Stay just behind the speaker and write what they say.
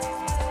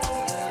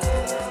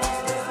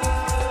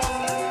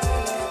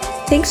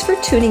Thanks for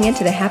tuning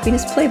into the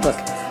Happiness Playbook,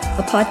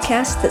 a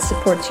podcast that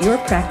supports your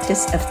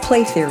practice of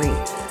play theory,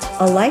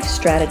 a life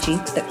strategy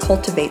that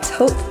cultivates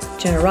hope,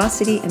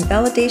 generosity, and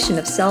validation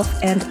of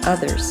self and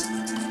others.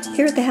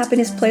 Here at the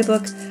Happiness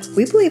Playbook,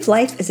 we believe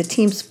life is a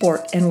team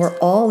sport and we're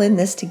all in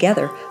this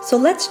together. So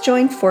let's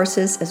join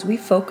forces as we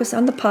focus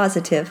on the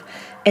positive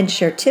and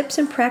share tips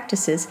and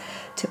practices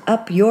to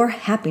up your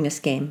happiness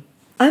game.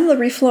 I'm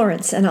Laurie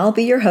Florence, and I'll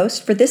be your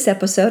host for this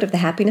episode of the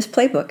Happiness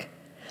Playbook.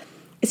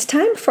 It's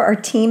time for our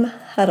team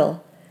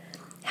huddle.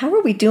 How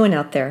are we doing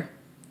out there?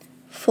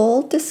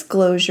 Full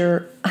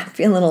disclosure, I'm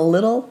feeling a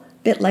little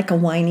bit like a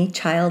whiny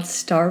child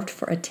starved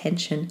for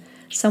attention.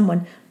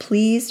 Someone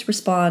please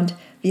respond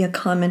via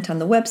comment on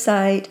the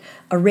website,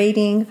 a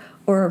rating,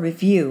 or a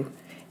review.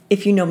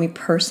 If you know me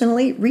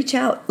personally, reach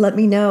out. Let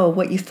me know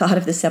what you thought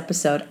of this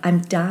episode.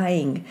 I'm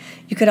dying.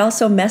 You could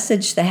also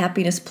message the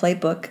Happiness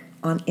Playbook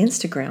on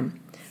Instagram.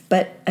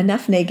 But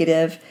enough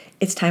negative.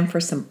 It's time for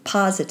some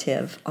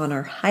positive on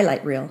our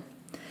highlight reel.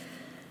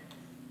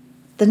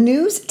 The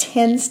news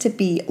tends to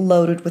be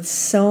loaded with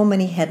so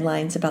many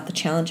headlines about the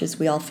challenges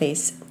we all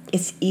face.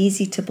 It's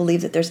easy to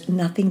believe that there's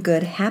nothing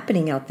good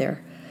happening out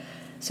there.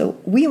 So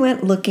we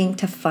went looking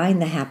to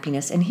find the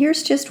happiness, and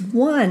here's just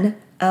one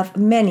of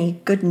many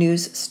good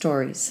news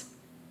stories.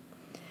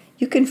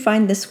 You can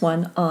find this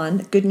one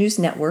on Good News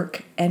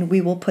Network, and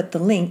we will put the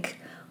link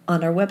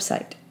on our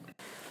website.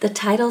 The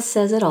title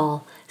says it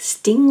all.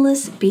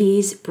 Stingless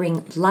bees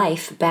bring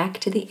life back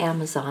to the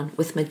Amazon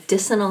with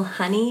medicinal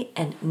honey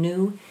and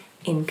new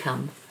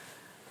income.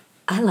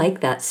 I like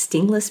that.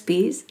 Stingless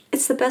bees.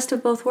 It's the best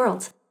of both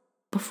worlds.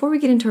 Before we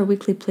get into our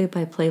weekly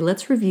play-by-play,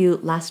 let's review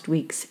last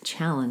week's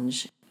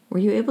challenge. Were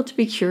you able to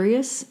be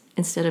curious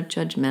instead of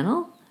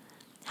judgmental?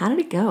 How did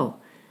it go?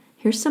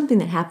 Here's something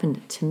that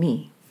happened to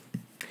me.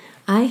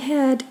 I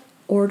had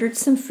ordered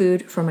some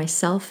food for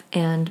myself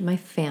and my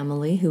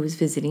family who was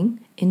visiting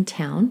in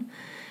town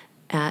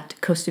at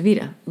Costa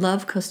Vida.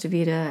 Love Costa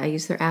Vida. I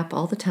use their app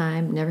all the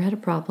time, never had a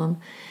problem.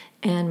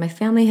 And my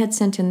family had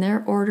sent in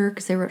their order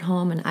because they were at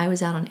home, and I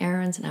was out on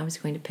errands and I was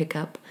going to pick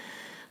up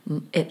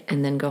it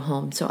and then go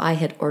home. So I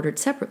had ordered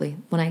separately.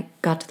 When I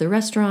got to the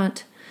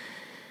restaurant,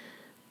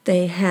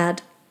 they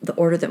had the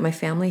order that my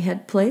family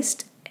had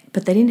placed,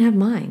 but they didn't have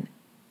mine.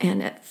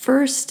 And at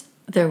first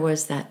there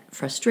was that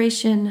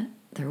frustration.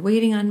 They're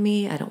waiting on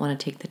me. I don't want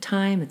to take the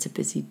time. It's a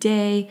busy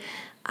day.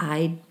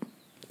 I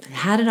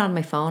had it on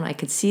my phone. I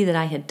could see that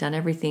I had done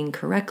everything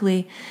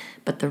correctly,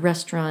 but the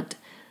restaurant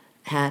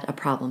had a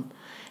problem.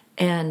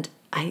 And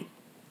I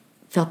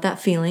felt that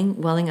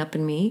feeling welling up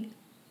in me,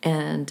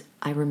 and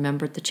I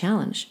remembered the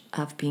challenge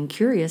of being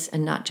curious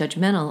and not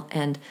judgmental.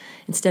 And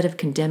instead of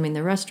condemning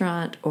the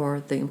restaurant or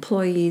the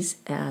employees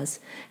as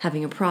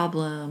having a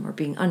problem or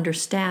being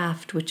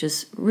understaffed, which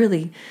is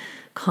really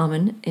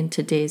common in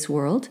today's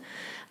world,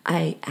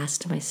 I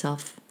asked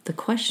myself the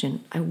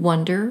question, I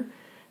wonder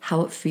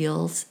how it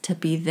feels to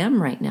be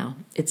them right now.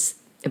 It's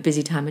a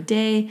busy time of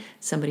day.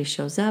 Somebody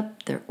shows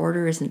up. Their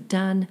order isn't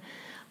done.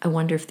 I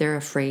wonder if they're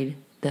afraid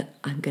that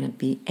I'm going to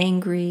be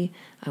angry.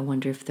 I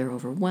wonder if they're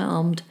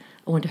overwhelmed.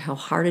 I wonder how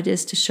hard it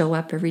is to show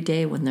up every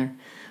day when they're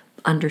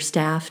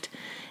understaffed.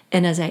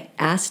 And as I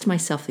asked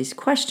myself these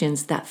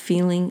questions, that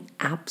feeling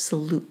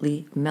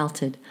absolutely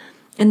melted.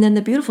 And then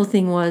the beautiful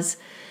thing was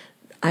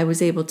I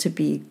was able to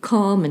be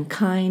calm and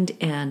kind,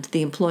 and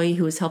the employee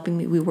who was helping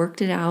me, we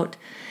worked it out.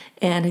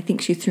 And I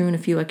think she threw in a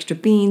few extra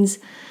beans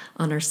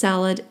on our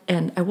salad,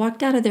 and I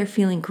walked out of there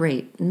feeling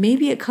great.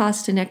 Maybe it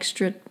cost an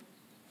extra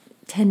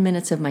 10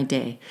 minutes of my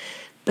day,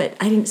 but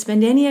I didn't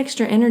spend any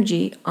extra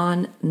energy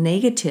on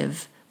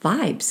negative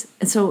vibes.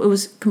 And so it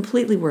was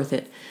completely worth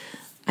it.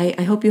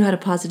 I hope you had a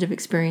positive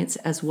experience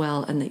as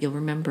well, and that you'll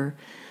remember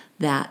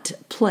that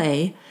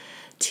play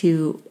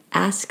to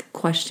ask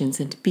questions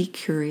and to be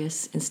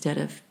curious instead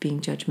of being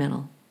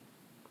judgmental.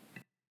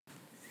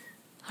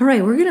 All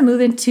right, we're going to move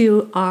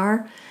into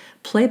our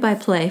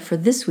play-by-play for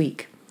this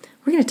week.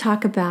 We're going to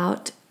talk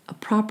about a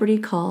property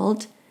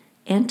called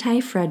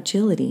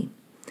Antifragility.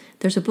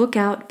 There's a book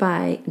out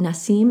by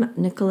Nassim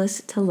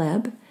Nicholas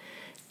Taleb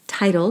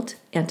titled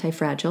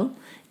Antifragile,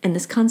 and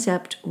this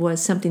concept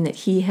was something that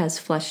he has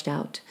fleshed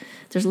out.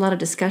 There's a lot of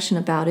discussion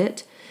about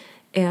it,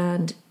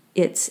 and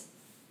it's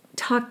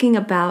talking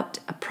about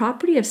a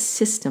property of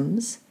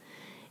systems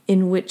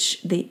in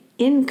which the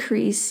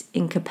increase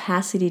in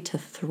capacity to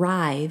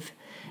thrive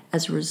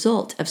as a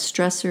result of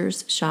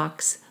stressors,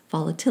 shocks,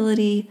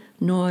 volatility,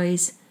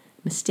 noise,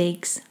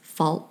 mistakes,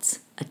 faults,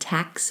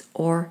 attacks,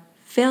 or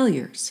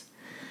failures.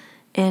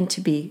 And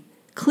to be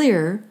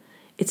clear,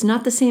 it's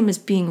not the same as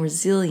being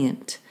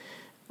resilient.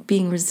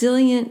 Being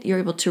resilient, you're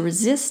able to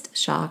resist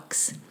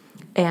shocks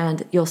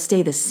and you'll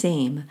stay the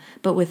same.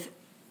 But with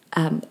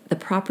the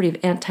property of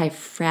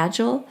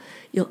antifragile,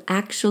 you'll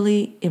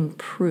actually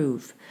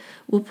improve.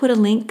 We'll put a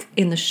link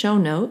in the show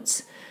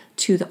notes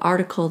to the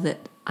article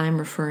that I'm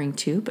referring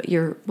to, but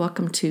you're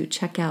welcome to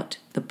check out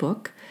the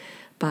book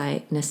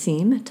by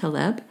Nassim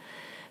Taleb.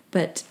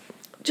 But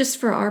just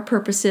for our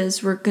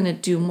purposes, we're going to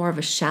do more of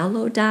a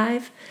shallow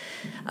dive.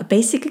 A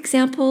basic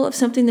example of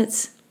something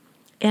that's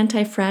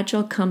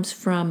Antifragile comes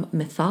from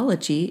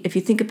mythology. If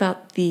you think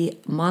about the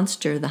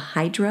monster, the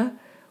Hydra,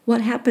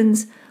 what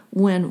happens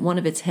when one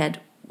of its head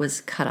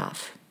was cut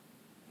off?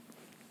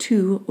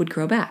 Two would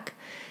grow back.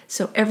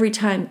 So every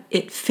time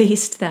it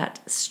faced that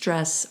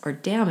stress or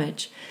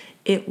damage,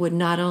 it would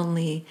not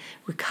only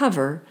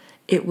recover,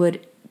 it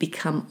would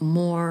become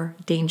more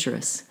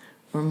dangerous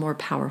or more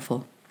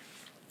powerful.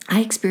 I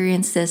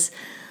experience this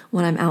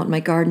when I'm out in my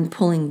garden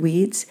pulling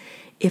weeds.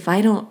 If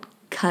I don't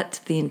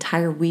cut the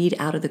entire weed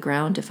out of the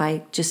ground, if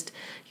I just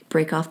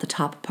break off the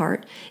top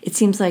part, it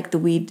seems like the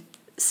weed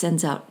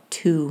sends out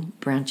two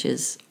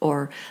branches,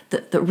 or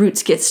the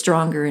roots get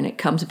stronger and it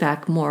comes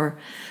back more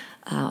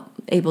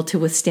able to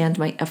withstand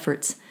my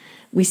efforts.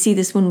 We see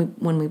this when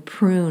we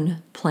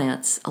prune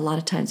plants. A lot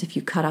of times if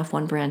you cut off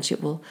one branch,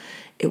 it will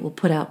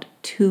put out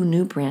two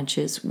new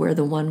branches where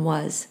the one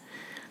was.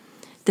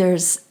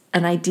 There's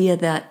an idea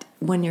that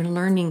when you're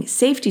learning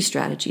safety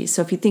strategies,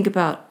 so if you think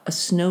about a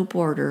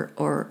snowboarder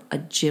or a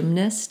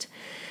gymnast,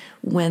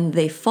 when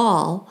they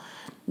fall,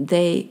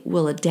 they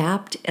will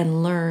adapt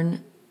and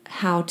learn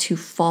how to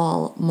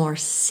fall more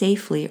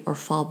safely or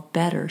fall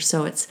better,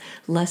 so it's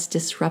less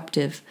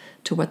disruptive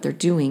to what they're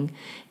doing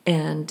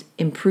and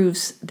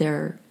improves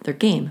their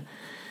game.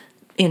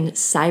 In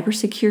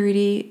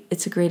cybersecurity,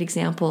 it's a great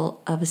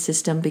example of a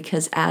system,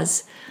 because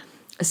as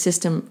a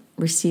system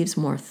receives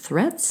more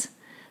threats,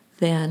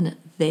 then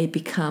they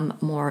become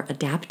more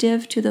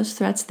adaptive to those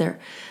threats. They're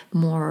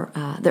more,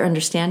 their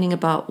understanding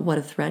about what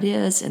a threat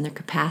is and their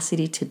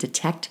capacity to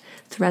detect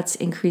threats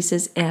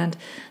increases, and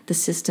the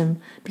system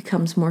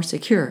becomes more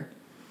secure.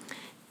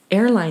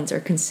 Airlines are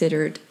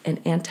considered an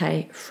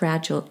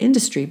anti-fragile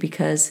industry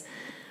because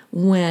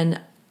when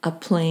a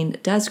plane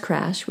does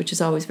crash, which is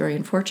always very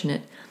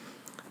unfortunate,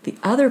 the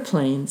other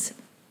planes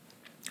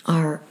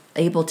are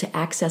able to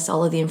access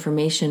all of the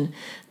information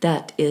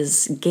that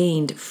is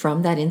gained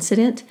from that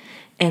incident,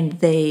 and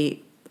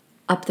they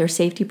up their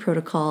safety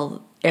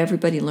protocol.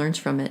 Everybody learns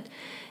from it,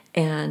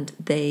 and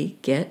they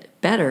get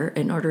better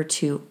in order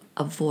to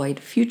avoid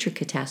future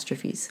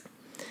catastrophes.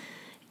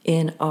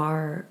 In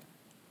our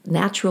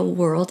natural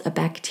world, a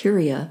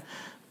bacteria,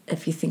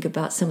 if you think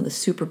about some of the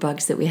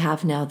superbugs that we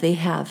have now, they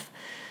have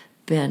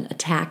been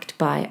attacked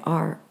by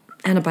our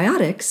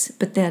antibiotics,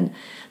 but then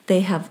they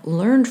have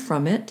learned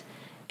from it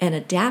and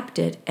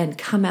adapted and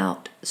come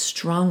out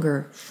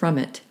stronger from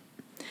it.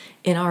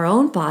 In our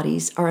own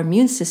bodies, our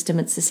immune system,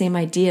 it's the same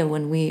idea.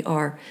 When we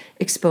are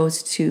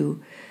exposed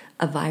to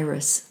a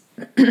virus,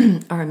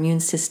 our immune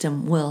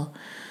system will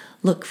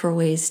look for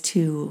ways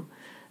to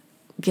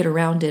get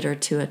around it or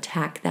to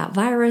attack that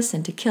virus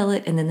and to kill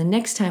it. And then the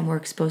next time we're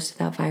exposed to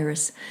that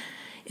virus,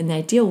 in the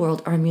ideal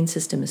world, our immune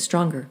system is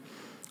stronger.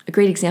 A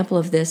great example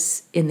of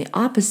this in the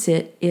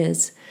opposite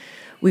is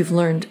we've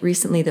learned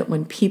recently that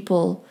when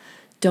people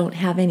don't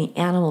have any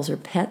animals or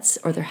pets,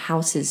 or their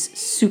house is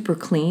super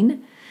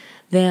clean,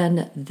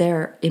 then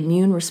their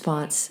immune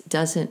response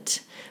doesn't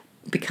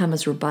become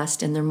as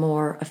robust, and they're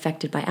more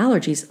affected by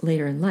allergies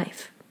later in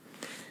life.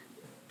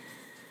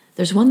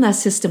 There's one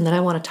last system that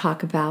I want to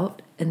talk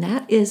about, and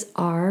that is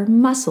our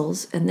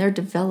muscles and their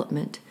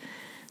development.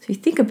 So you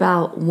think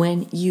about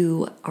when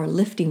you are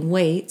lifting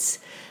weights,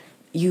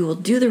 you will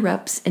do the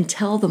reps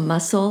until the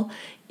muscle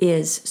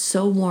is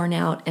so worn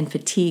out and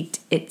fatigued,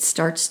 it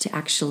starts to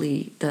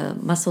actually, the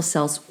muscle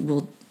cells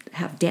will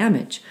have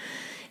damage.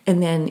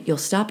 And then you'll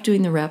stop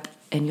doing the rep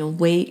and you'll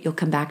wait, you'll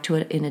come back to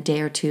it in a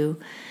day or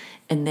two,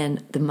 and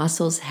then the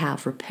muscles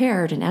have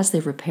repaired, and as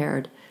they've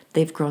repaired,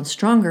 they've grown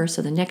stronger,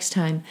 so the next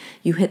time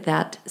you hit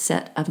that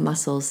set of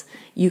muscles,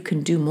 you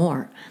can do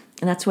more.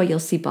 And that's why you'll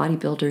see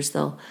bodybuilders,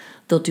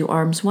 they'll do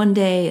arms one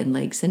day and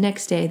legs the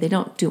next day. They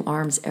don't do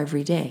arms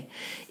every day.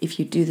 If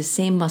you do the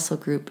same muscle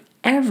group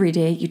every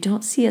day, you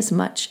don't see as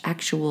much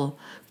actual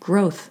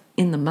growth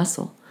in the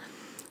muscle.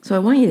 So I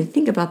want you to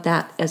think about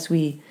that as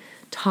we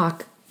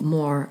talk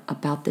more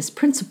about this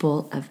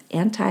principle of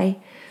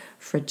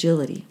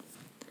anti-fragility.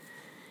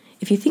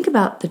 If you think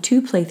about the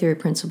two play theory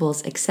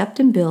principles, accept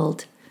and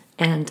build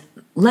and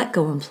let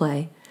go and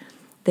play,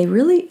 they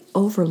really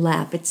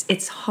overlap.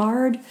 It's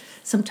hard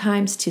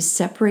sometimes to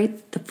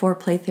separate the four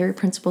play theory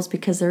principles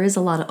because there is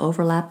a lot of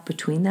overlap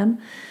between them,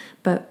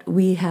 but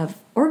we have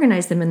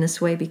organized them in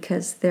this way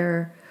because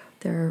they're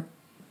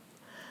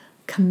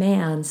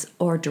commands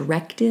or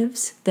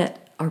directives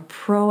that are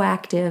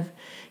proactive,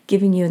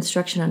 giving you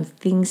instruction on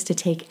things to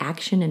take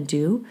action and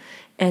do.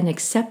 And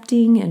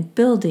accepting and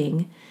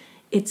building,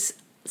 it's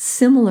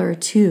similar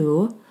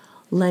to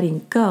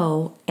letting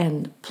go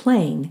and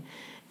playing.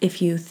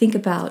 If you think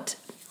about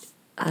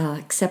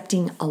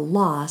accepting a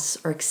loss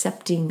or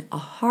accepting a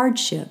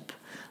hardship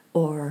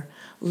or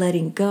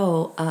letting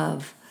go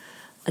of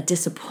a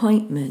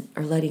disappointment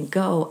or letting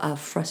go of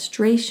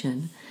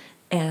frustration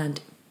and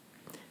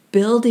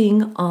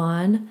building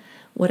on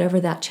whatever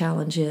that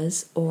challenge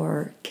is,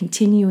 or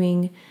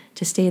continuing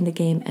to stay in the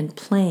game and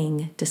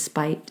playing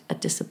despite a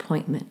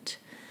disappointment.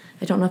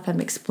 I don't know if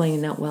I'm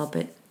explaining that well,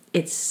 but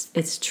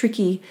it's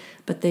tricky,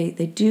 but they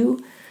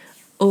do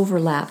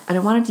overlap. And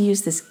I wanted to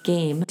use this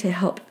game to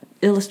help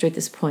illustrate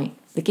this point.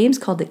 The game's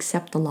called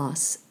Accept the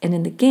Loss. And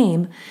in the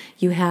game,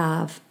 you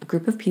have a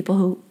group of people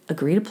who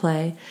agree to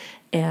play,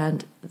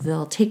 and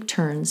they'll take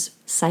turns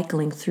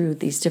cycling through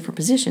these different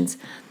positions.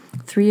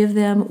 3 of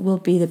them will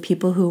be the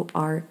people who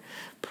are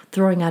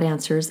throwing out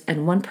answers,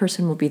 and 1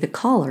 person will be the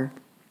caller.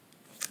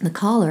 The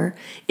caller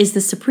is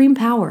the supreme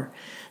power.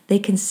 They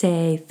can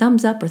say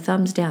thumbs up or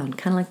thumbs down,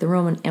 kind of like the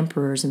Roman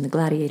emperors in the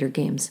gladiator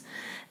games.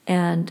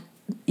 And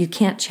you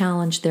can't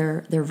challenge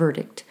their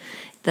verdict.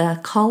 The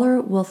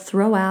caller will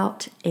throw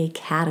out a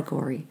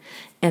category,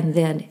 and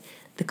then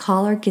the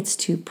caller gets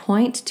to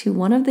point to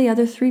one of the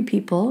other 3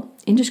 people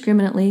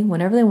indiscriminately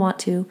whenever they want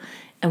to,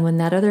 and when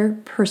that other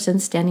person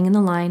standing in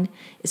the line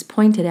is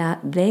pointed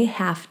at, they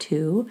have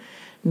to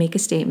make a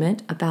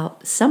statement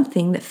about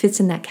something that fits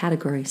in that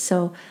category.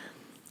 So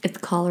if the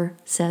caller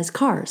says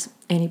cars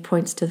and he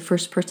points to the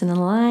first person in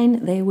the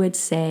line, they would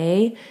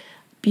say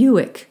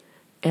Buick.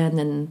 And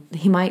then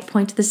he might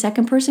point to the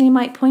second person, he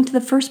might point to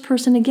the first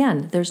person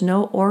again. There's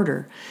no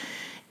order.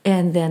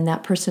 And then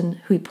that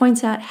person who he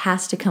points at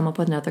has to come up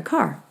with another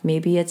car.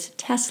 Maybe it's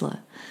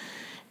Tesla.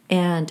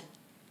 And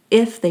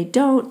if they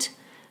don't,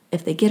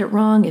 if they get it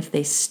wrong, if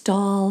they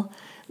stall,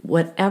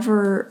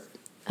 whatever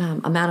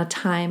amount of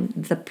time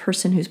the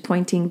person who's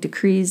pointing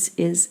decrees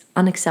is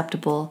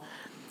unacceptable,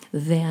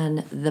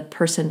 then the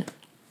person,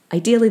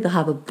 ideally they'll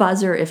have a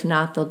buzzer. If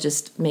not, they'll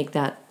just make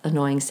that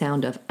annoying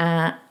sound of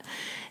ah.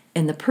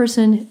 And the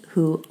person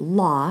who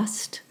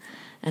lost,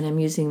 and I'm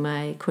using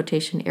my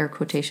air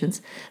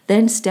quotations,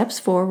 then steps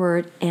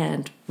forward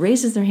and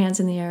raises their hands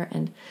in the air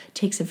and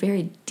takes a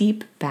very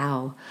deep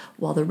bow,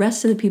 while the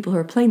rest of the people who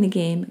are playing the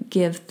game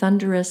give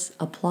thunderous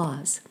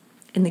applause.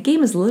 And the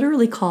game is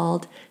literally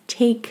called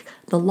Take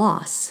the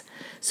Loss.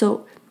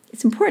 So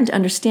it's important to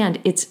understand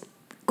its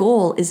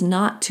goal is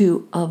not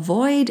to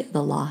avoid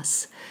the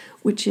loss,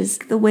 which is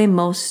the way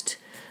most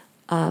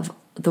of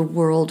the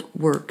world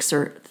works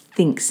or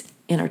thinks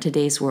in our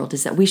today's world,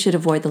 is that we should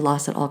avoid the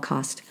loss at all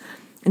cost.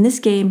 In this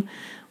game,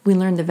 we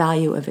learn the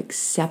value of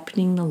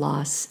accepting the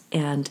loss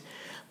and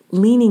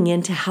leaning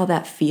into how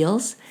that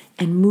feels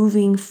and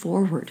moving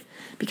forward.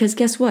 Because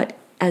guess what?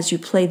 As you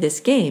play this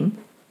game,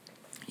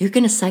 you're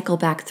going to cycle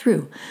back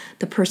through.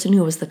 The person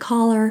who was the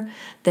caller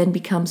then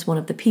becomes one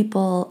of the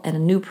people, and a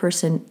new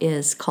person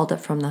is called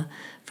up from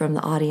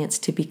the audience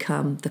to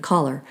become the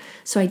caller.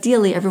 So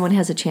ideally, everyone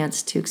has a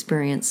chance to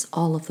experience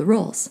all of the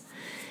roles.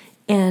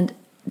 And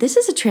this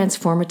is a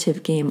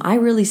transformative game. I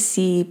really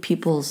see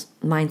people's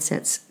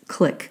mindsets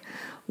click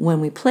when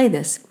we play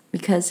this,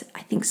 because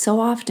I think so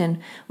often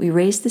we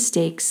raise the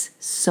stakes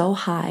so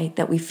high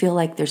that we feel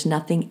like there's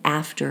nothing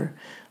after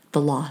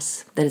the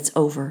loss, that it's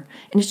over.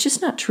 And it's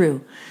just not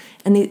true.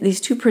 And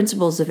these 2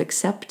 principles of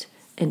accept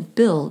and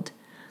build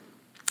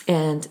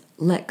and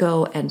let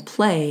go and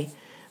play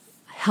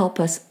help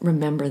us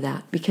remember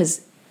that,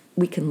 because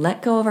we can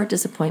let go of our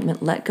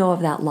disappointment, let go of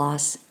that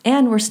loss,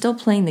 and we're still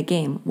playing the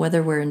game,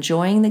 whether we're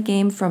enjoying the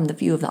game from the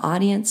view of the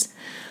audience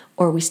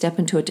or we step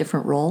into a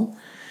different role.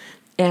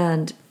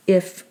 And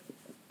if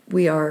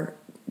we are,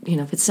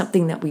 if it's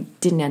something that we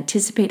didn't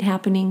anticipate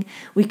happening,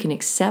 we can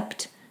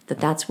accept that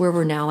that's where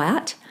we're now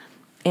at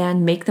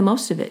and make the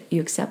most of it.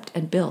 You accept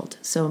and build.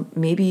 So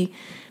maybe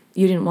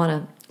you didn't want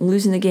to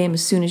lose in the game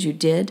as soon as you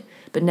did,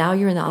 but now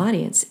you're in the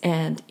audience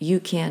and you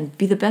can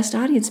be the best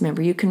audience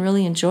member. You can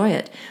really enjoy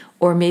it.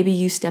 Or maybe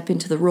you step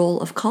into the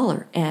role of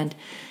caller and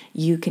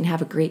you can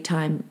have a great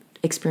time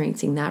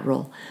experiencing that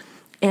role.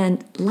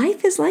 And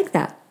life is like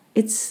that.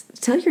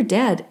 Tell your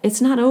dad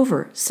it's not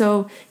over.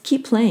 So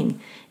keep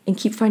playing and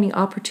keep finding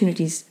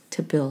opportunities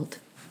to build.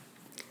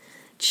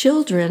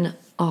 Children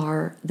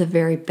are the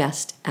very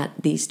best at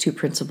these 2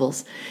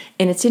 principles.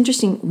 And it's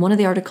interesting, one of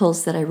the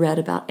articles that I read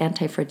about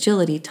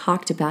Antifragility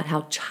talked about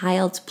how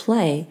child's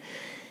play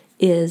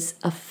is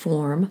a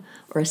form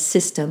or a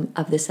system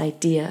of this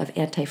idea of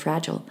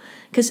anti-fragile.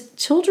 Because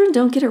children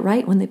don't get it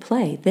right when they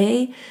play.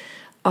 They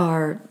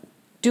are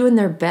doing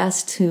their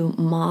best to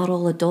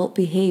model adult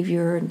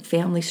behavior and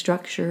family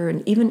structure,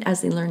 and even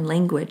as they learn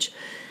language,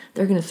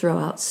 they're going to throw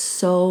out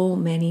so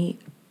many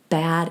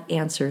bad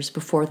answers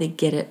before they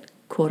get it,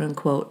 quote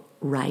unquote,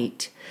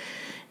 right.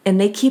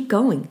 And they keep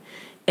going.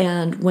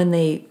 And when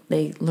they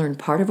learn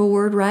part of a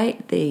word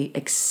right, they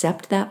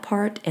accept that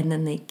part, and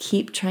then they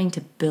keep trying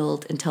to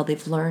build until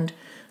they've learned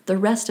the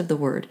rest of the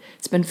word.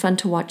 It's been fun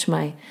to watch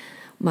my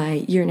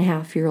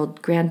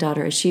 1.5-year-old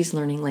granddaughter as she's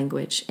learning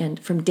language. And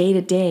from day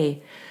to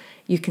day,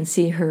 you can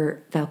see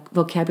her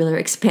vocabulary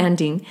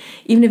expanding,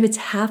 even if it's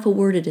half a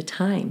word at a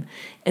time.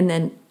 And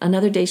then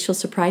another day, she'll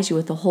surprise you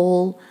with a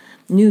whole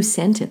new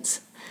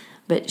sentence.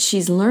 But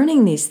she's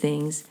learning these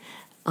things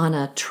on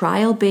a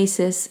trial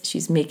basis.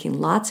 She's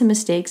making lots of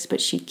mistakes, but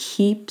she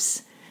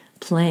keeps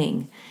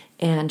playing.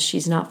 And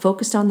she's not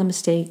focused on the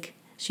mistake.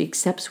 She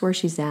accepts where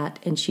she's at,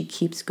 and she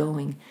keeps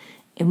going.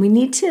 And we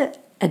need to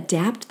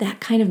adapt that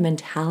kind of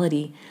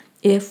mentality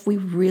if we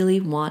really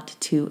want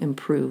to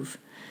improve.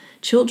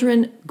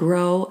 Children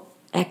grow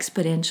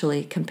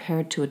exponentially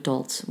compared to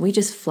adults. We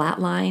just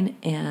flatline,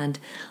 and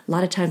a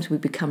lot of times we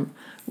become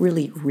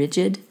really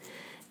rigid.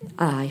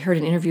 I heard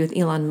an interview with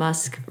Elon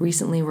Musk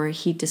recently where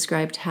he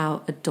described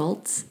how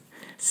adults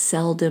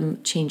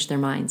seldom change their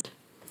minds.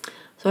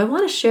 So I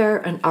want to share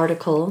an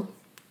article.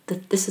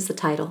 This is the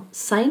title: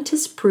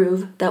 Scientists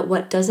Prove That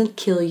What Doesn't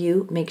Kill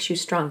You Makes You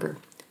Stronger.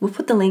 We'll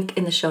put the link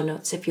in the show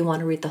notes if you want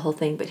to read the whole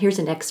thing, but here's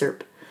an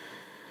excerpt.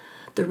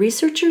 The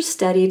researchers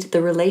studied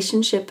the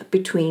relationship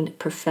between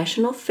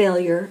professional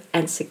failure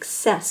and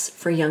success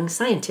for young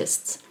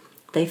scientists.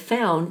 They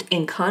found,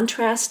 in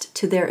contrast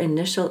to their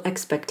initial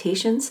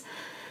expectations,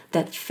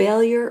 that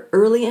failure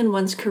early in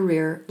one's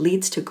career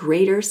leads to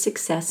greater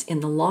success in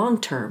the long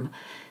term.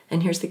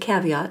 And here's the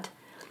caveat: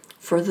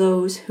 for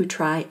those who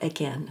try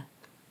again.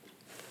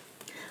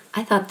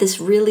 I thought this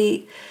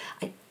really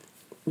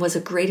was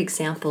a great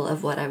example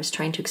of what I was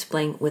trying to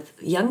explain with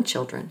young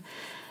children.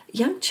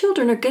 Young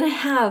children are going to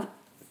have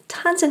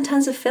tons and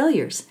tons of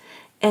failures.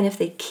 And if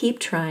they keep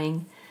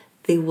trying,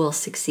 they will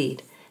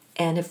succeed.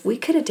 And if we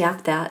could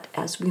adapt that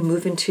as we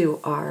move into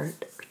our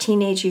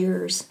teenage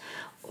years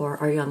or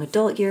our young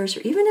adult years,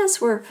 or even as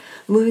we're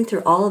moving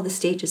through all of the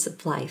stages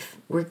of life,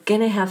 we're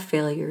going to have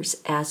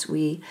failures as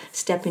we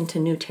step into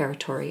new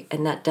territory.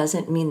 And that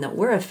doesn't mean that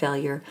we're a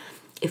failure.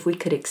 If we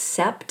could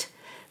accept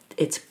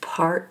it's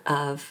part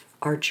of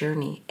our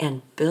journey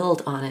and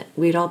build on it,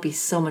 we'd all be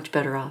so much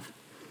better off.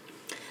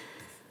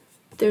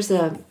 There's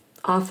an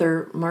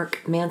author,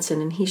 Mark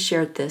Manson, and he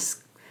shared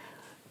this.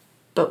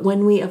 But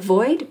when we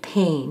avoid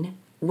pain,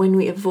 when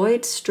we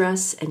avoid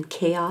stress and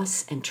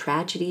chaos and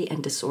tragedy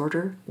and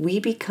disorder, we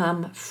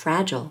become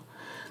fragile.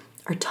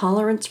 Our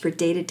tolerance for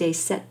day-to-day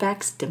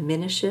setbacks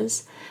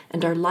diminishes,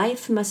 and our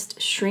life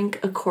must shrink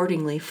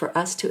accordingly for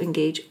us to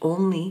engage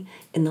only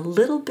in the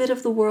little bit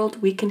of the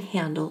world we can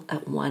handle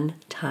at one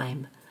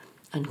time.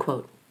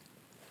 Unquote.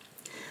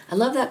 I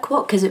love that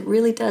quote because it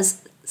really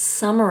does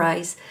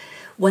summarize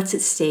what's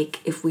at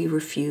stake if we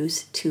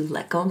refuse to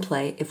let go and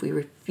play, if we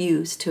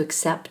refuse to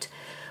accept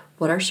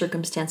what our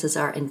circumstances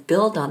are and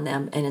build on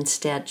them, and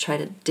instead try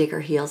to dig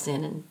our heels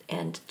in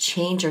and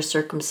change our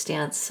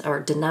circumstance or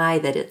deny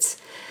that it's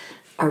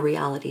our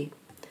reality.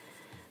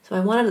 So I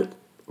wanted to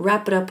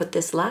wrap it up with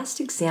this last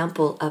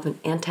example of an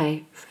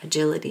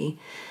antifragility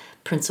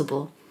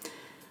principle.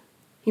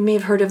 You may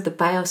have heard of the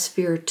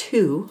Biosphere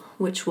 2,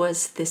 which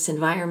was this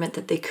environment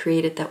that they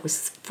created that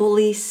was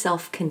fully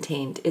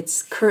self-contained.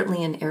 It's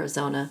currently in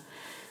Arizona,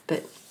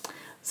 but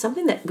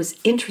something that was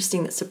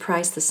interesting that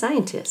surprised the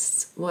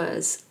scientists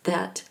was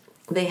that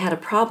they had a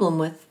problem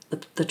with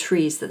the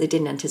trees that they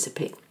didn't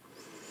anticipate.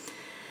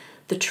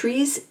 The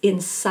trees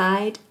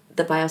inside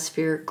the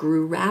biosphere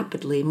grew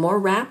rapidly, more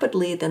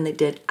rapidly than they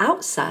did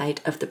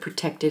outside of the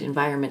protected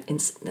environment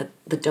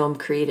the dome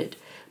created.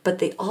 But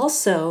they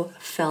also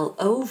fell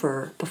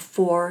over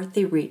before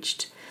they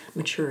reached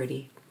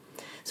maturity.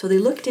 So they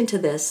looked into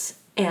this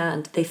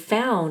and they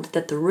found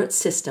that the root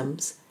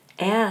systems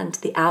and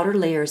the outer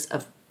layers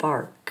of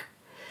bark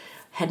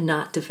had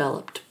not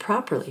developed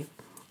properly.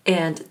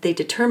 And they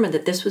determined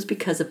that this was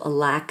because of a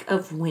lack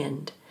of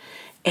wind.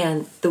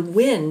 And the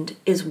wind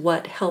is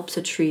what helps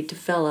a tree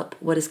develop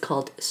what is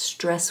called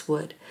stress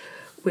wood,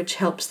 which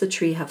helps the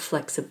tree have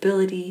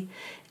flexibility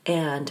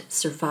and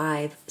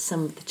survive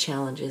some of the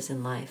challenges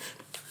in life.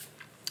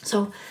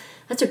 So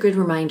that's a good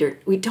reminder.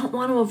 We don't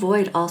want to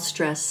avoid all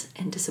stress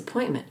and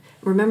disappointment.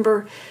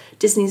 Remember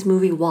Disney's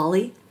movie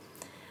WALL-E?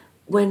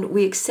 When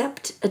we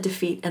accept a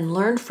defeat and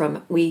learn from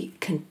it, we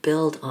can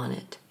build on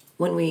it.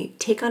 When we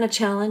take on a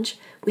challenge,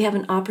 we have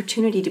an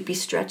opportunity to be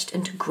stretched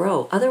and to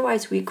grow.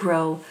 Otherwise, we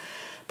grow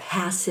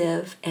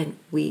passive and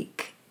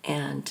weak,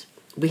 and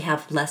we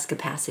have less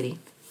capacity.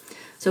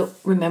 So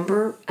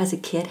remember as a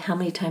kid how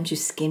many times you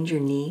skinned your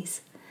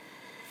knees?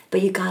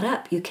 But you got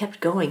up, you kept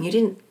going. You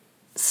didn't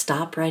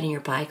stop riding your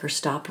bike or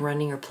stop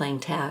running or playing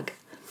tag.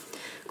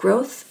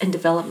 Growth and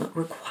development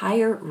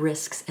require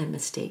risks and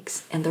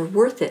mistakes, and they're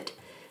worth it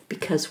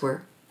because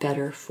we're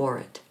better for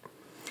it.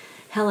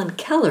 Helen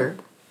Keller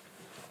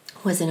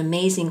was an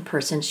amazing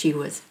person. She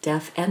was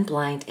deaf and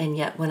blind and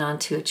yet went on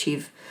to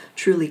achieve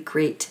truly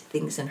great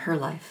things in her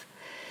life.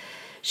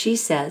 She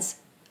says,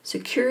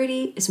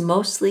 "Security is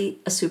mostly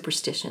a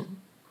superstition.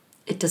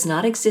 It does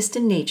not exist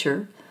in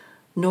nature,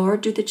 nor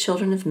do the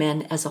children of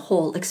men as a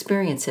whole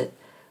experience it.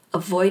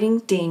 Avoiding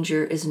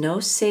danger is no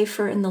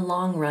safer in the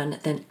long run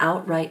than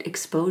outright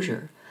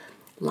exposure.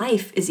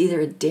 Life is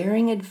either a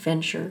daring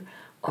adventure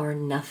or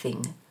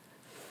nothing."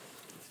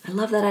 I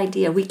love that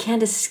idea. We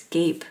can't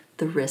escape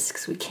the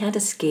risks. We can't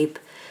escape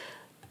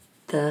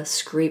the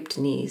scraped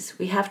knees.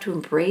 We have to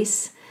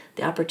embrace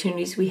the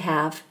opportunities we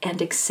have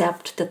and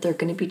accept that there are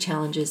going to be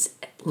challenges,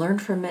 learn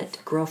from it,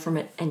 grow from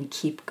it, and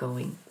keep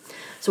going.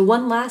 So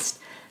one last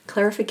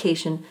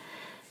clarification,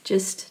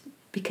 just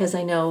because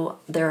I know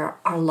there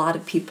are a lot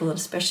of people,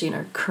 especially in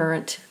our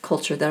current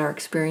culture, that are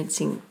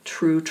experiencing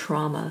true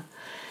trauma.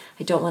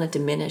 I don't want to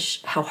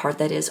diminish how hard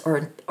that is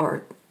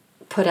or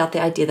put out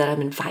the idea that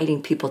I'm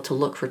inviting people to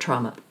look for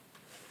trauma.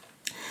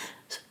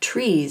 So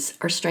trees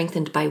are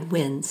strengthened by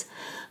winds,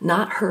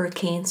 not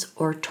hurricanes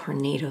or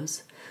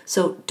tornadoes.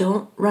 So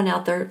don't run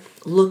out there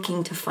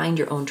looking to find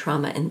your own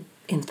trauma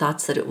in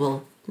thoughts that it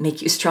will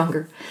make you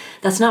stronger.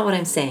 That's not what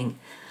I'm saying.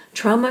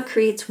 Trauma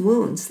creates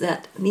wounds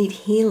that need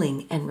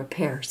healing and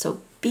repair.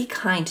 So be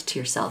kind to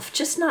yourself,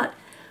 just not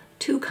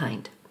too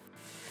kind.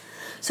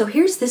 So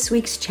here's this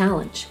week's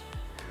challenge.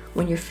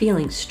 When you're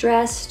feeling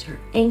stressed or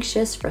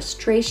anxious,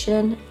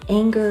 frustration,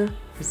 anger,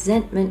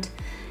 resentment,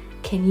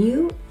 can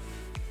you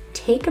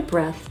take a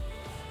breath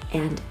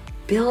and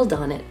build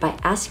on it by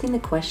asking the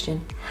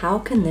question, how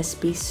can this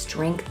be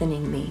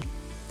strengthening me?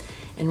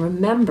 And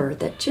remember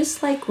that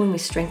just like when we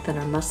strengthen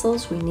our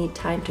muscles, we need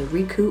time to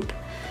recoup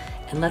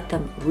and let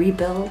them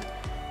rebuild.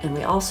 And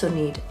we also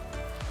need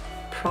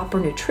proper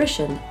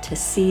nutrition to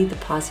see the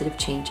positive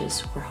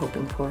changes we're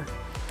hoping for.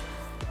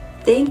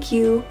 Thank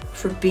you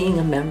for being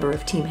a member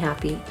of Team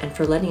Happy and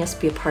for letting us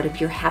be a part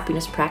of your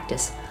happiness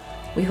practice.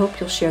 We hope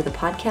you'll share the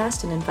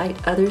podcast and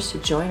invite others to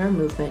join our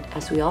movement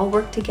as we all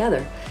work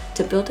together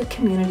to build a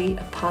community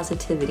of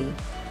positivity.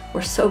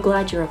 We're so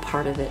glad you're a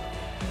part of it.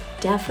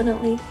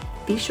 Definitely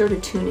be sure to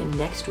tune in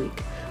next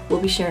week.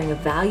 We'll be sharing a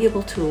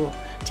valuable tool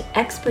to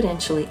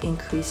exponentially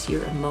increase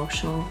your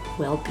emotional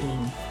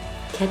well-being.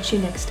 Catch you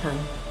next time.